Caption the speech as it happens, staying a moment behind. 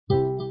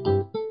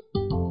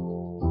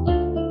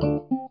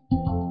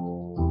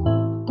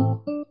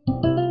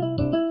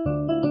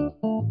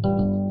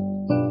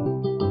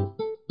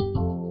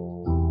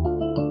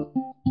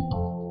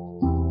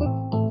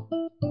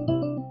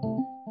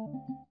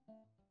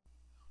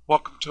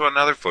Welcome to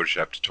another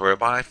Photoshop tutorial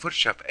by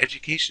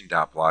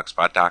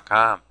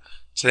photoshopeducation.blogspot.com.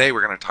 Today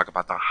we're going to talk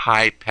about the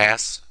high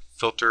pass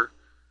filter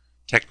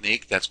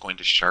technique that's going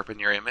to sharpen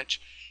your image.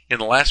 In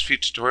the last few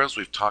tutorials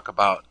we talked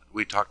about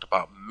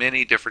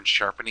many different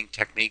sharpening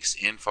techniques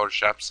in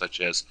Photoshop, such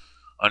as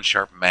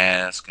unsharpened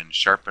mask and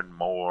sharpen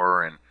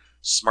more and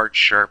smart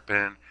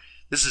sharpen.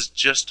 This is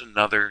just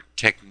another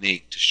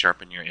technique to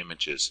sharpen your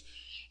images.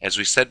 As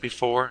we said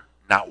before,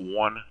 not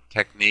one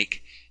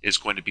technique is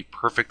going to be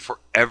perfect for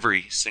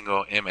every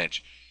single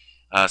image.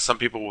 Some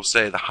people will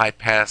say the high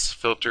pass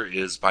filter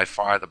is by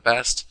far the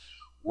best.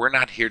 We're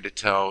not here to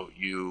tell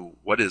you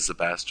what is the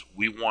best.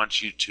 We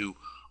want you to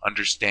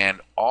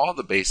understand all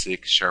the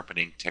basic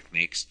sharpening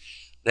techniques.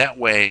 That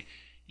way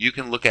you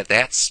can look at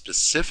that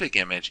specific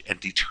image and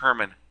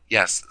determine,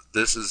 yes,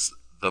 this is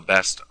the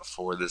best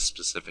for this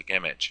specific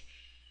image.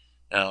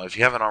 Now, if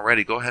you haven't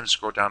already, go ahead and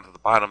scroll down to the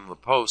bottom of the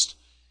post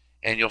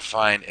and you'll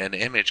find an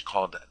image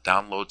called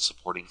Download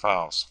Supporting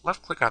Files.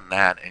 Left click on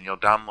that and you'll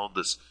download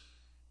this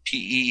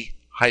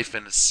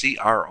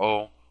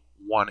PE-CRO1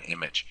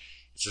 image.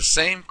 It's the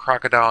same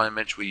crocodile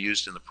image we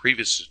used in the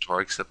previous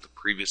tutorial, except the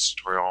previous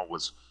tutorial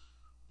was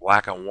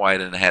black and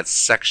white and it had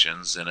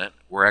sections in it.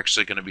 We're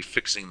actually going to be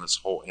fixing this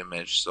whole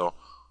image, so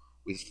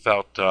we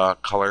felt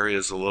color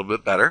is a little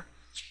bit better.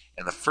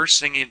 And the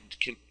first thing you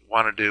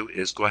want to do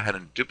is go ahead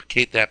and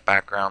duplicate that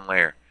background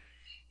layer.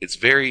 It's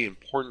very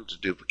important to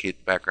duplicate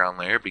the background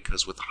layer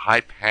because with the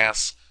high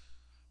pass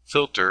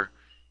filter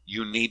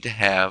you need to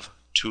have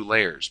two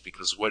layers,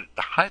 because what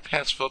the high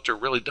pass filter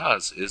really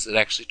does is it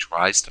actually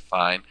tries to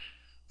find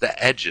the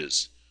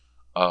edges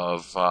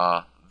of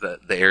the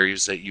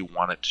areas that you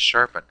want it to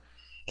sharpen.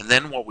 And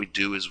then what we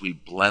do is we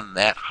blend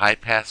that high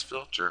pass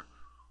filter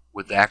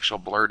with the actual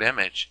blurred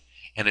image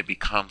and it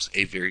becomes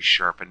a very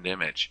sharpened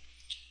image.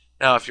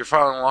 Now if you're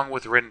following along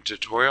with the written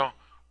tutorial,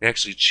 we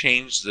actually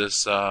changed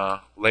this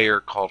layer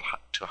called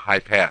to high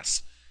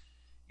pass.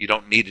 You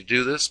don't need to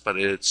do this, but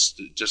it's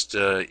just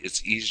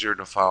it's easier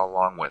to follow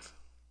along with.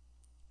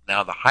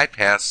 Now the high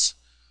pass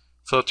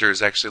filter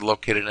is actually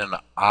located in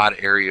an odd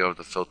area of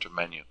the filter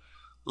menu.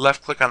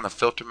 Left click on the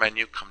filter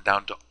menu, come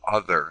down to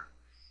other,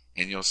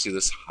 and you'll see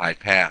this high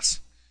pass.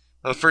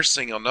 Now the first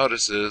thing you'll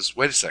notice is,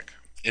 wait a sec,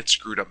 it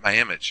screwed up my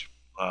image.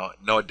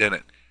 No, it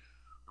didn't.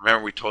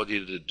 Remember, we told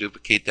you to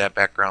duplicate that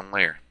background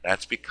layer.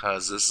 That's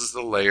because this is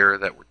the layer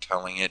that we're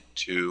telling it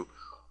to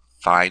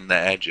find the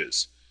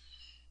edges.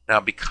 Now,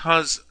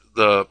 because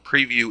the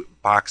preview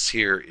box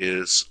here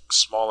is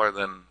smaller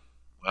than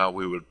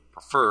we would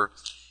prefer,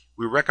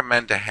 we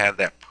recommend to have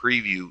that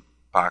preview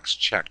box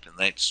checked, and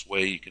that's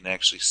way you can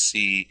actually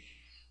see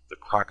the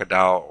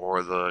crocodile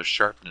or the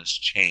sharpness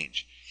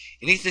change.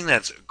 Anything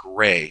that's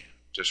gray,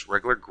 just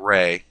regular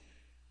gray,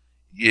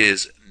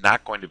 is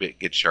not going to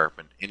get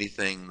sharpened.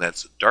 Anything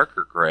that's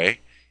darker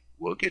gray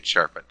will get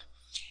sharpened.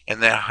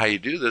 And then how you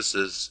do this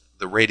is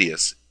the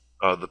radius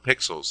of the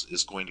pixels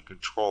is going to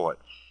control it.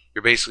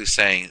 You're basically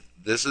saying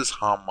this is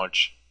how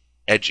much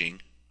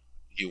edging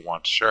you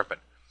want to sharpen.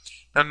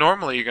 Now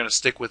normally you're going to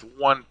stick with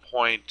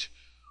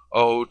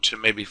 1.0 to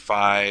maybe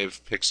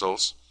 5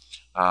 pixels.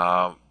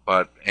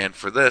 And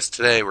for this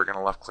today we're going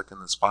to left click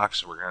in this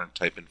box and we're going to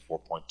type in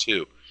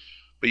 4.2.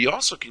 But you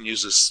also can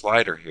use this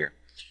slider here.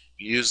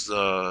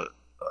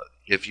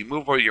 If you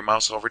move your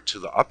mouse over to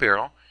the up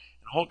arrow and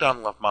hold down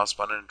the left mouse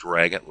button and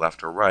drag it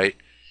left or right,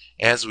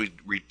 as we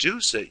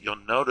reduce it, you'll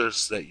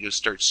notice that you'll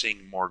start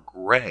seeing more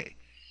gray.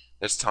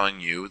 That's telling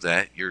you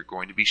that you're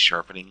going to be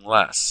sharpening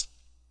less.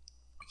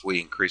 If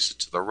we increase it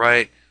to the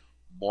right,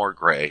 more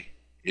gray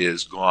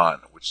is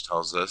gone, which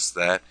tells us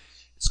that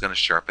it's going to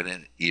sharpen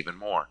it even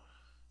more.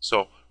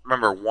 So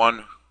remember,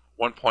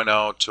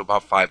 1.0 to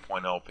about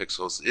 5.0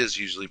 pixels is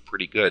usually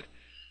pretty good.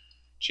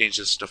 Change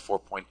this to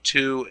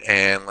 4.2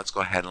 and let's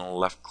go ahead and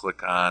left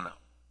click on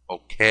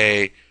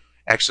OK.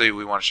 Actually,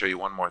 we want to show you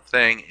one more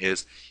thing,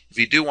 is if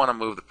you do want to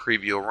move the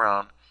preview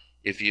around,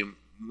 if you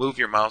move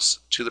your mouse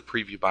to the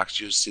preview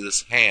box, you'll see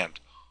this hand.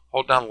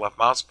 Hold down the left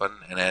mouse button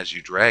and as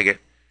you drag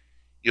it,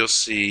 you'll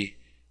see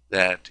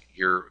that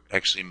you're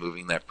actually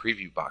moving that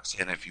preview box.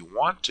 And if you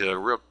want to, a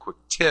real quick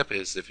tip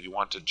is if you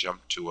want to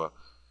jump to a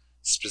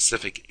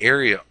specific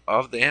area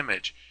of the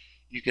image,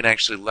 you can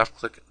actually left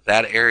click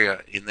that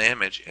area in the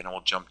image and it will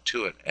jump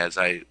to it.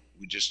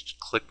 We just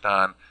clicked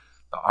on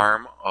the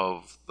arm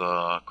of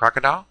the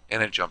crocodile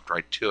and it jumped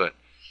right to it.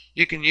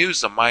 You can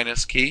use the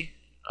minus key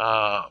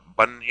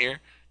button here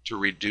to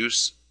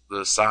reduce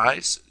the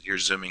size, you're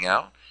zooming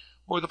out,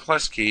 or the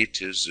plus key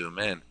to zoom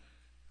in.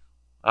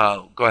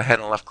 Go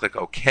ahead and left click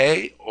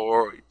OK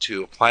or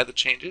to apply the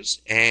changes,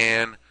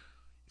 and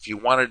if you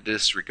want to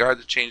disregard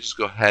the changes,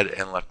 go ahead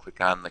and left click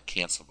on the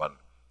cancel button.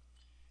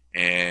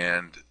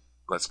 And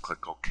let's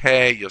click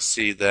OK. You'll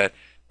see that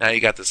now you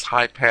got this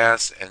high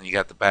pass and you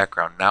got the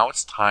background. Now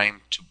it's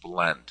time to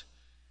blend.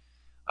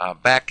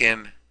 Back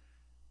in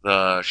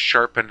the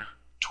Sharpen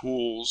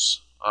Tools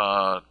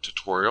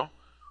tutorial,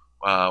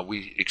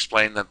 we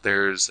explained that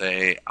there's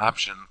an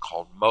option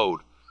called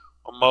Mode.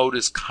 A mode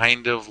is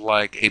kind of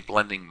like a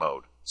blending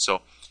mode.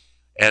 So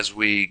as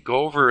we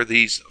go over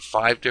these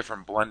 5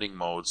 different blending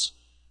modes,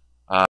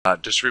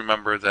 just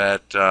remember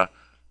that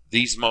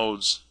these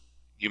modes,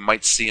 you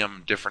might see them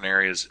in different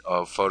areas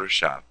of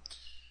Photoshop.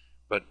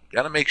 But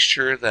got to make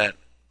sure that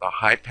the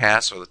high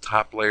pass, or the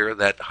top layer,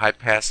 that high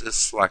pass is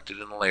selected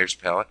in the layers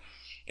palette.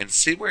 And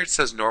see where it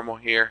says normal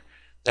here?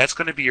 That's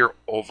going to be your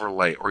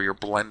overlay or your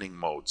blending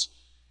modes.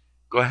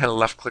 Go ahead and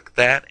left click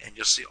that and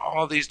you'll see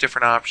all these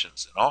different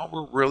options. And all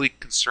we're really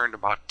concerned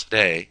about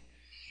today,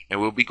 and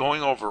we'll be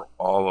going over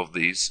all of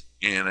these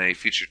in a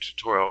future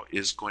tutorial,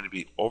 is going to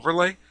be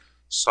overlay,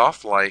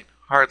 soft light,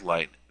 hard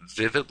light,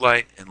 vivid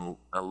light, and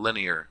a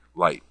linear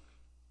light.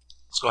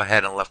 Let's go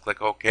ahead and left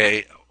click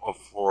OK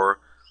for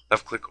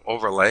left click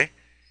overlay.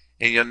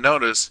 And you'll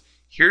notice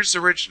here's the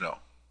original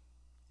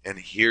and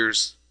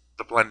here's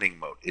the blending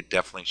mode. It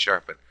definitely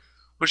sharpened.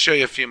 We'll show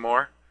you a few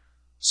more.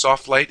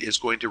 Soft light is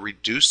going to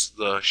reduce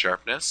the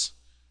sharpness.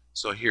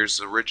 So here's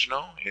the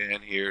original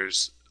and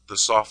here's the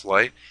soft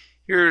light.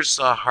 Here's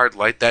hard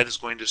light. That is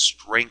going to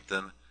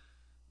strengthen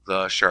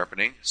the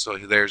sharpening. So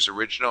there's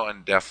original,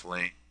 and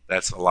definitely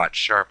that's a lot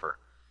sharper.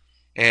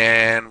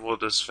 And we'll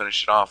just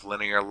finish it off.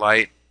 Linear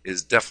light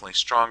is definitely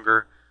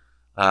stronger.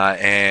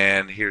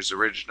 And here's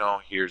original,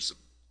 here's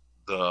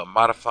the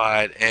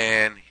modified,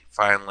 and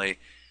finally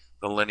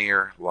the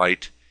linear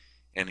light.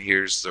 And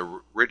here's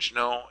the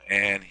original,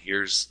 and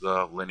here's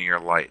the linear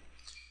light.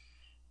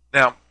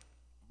 Now,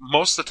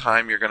 most of the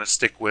time you're going to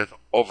stick with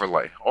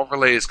overlay.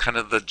 Overlay is kind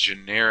of the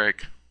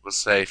generic, let's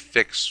say,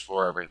 fix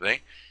for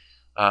everything.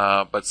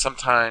 But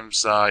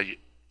sometimes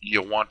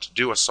you'll want to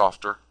do a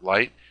softer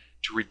light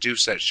to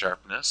reduce that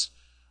sharpness.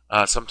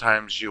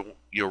 Sometimes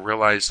you'll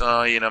realize,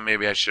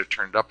 maybe I should have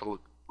turned up a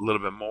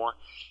little bit more.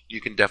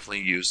 You can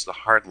definitely use the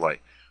hard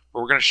light.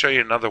 But we're going to show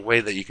you another way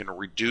that you can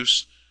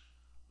reduce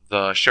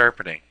the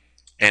sharpening.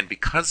 And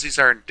because these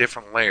are in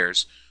different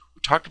layers,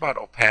 we talked about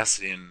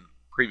opacity in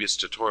previous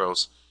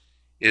tutorials,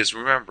 is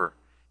remember,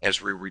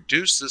 as we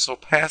reduce this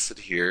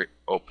opacity here,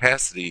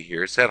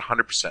 it's at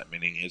 100%,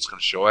 meaning it's going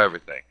to show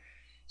everything.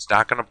 It's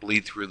not going to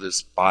bleed through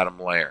this bottom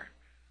layer.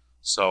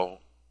 So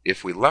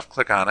if we left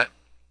click on it,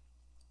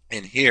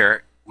 in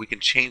here, we can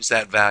change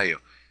that value.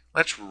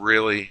 Let's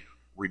really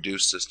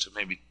reduce this to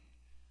maybe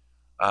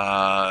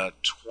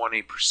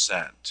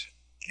 20%.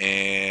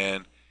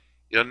 And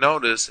you'll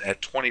notice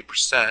at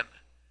 20%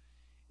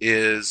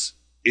 it's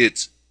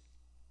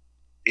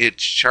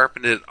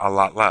sharpened it a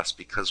lot less,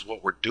 because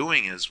what we're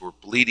doing is we're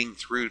bleeding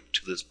through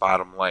to this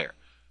bottom layer.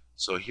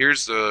 So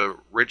here's the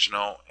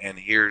original and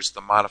here's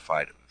the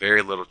modified.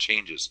 Very little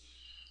changes.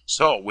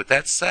 So with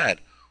that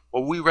said,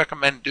 what we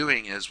recommend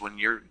doing is, when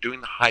you're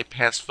doing the high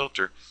pass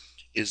filter,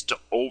 is to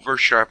over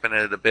sharpen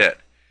it a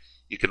bit.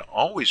 You can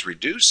always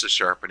reduce the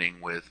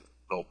sharpening with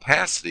the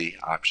opacity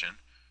option,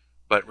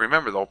 but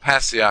remember, the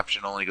opacity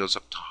option only goes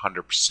up to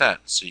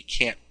 100%, so you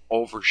can't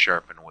over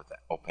sharpen with the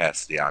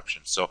opacity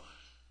option. So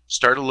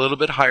start a little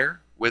bit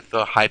higher with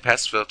the high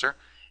pass filter,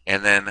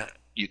 and then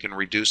you can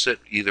reduce it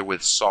either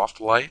with soft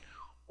light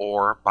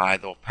or by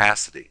the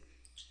opacity.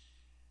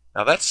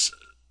 Now that's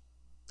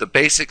the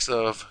basics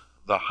of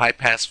the high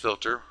pass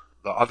filter.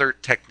 The other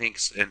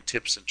techniques and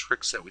tips and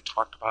tricks that we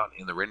talked about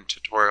in the written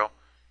tutorial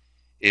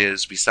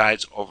is,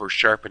 besides over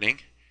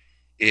sharpening,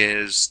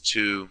 is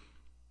to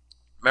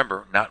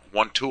remember, not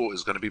one tool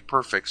is going to be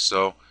perfect,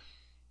 so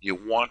you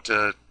want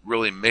to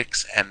really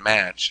mix and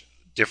match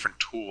different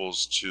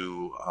tools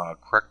to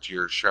correct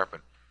your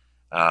sharpen,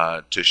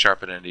 to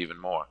sharpen it even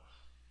more.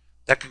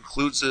 That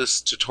concludes this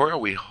tutorial.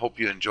 We hope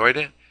you enjoyed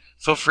it.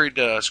 Feel free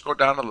to scroll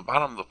down to the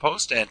bottom of the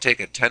post and take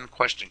a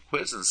 10-question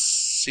quiz and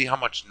see how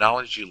much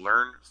knowledge you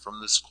learned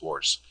from this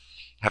course.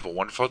 Have a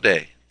wonderful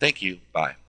day. Thank you. Bye.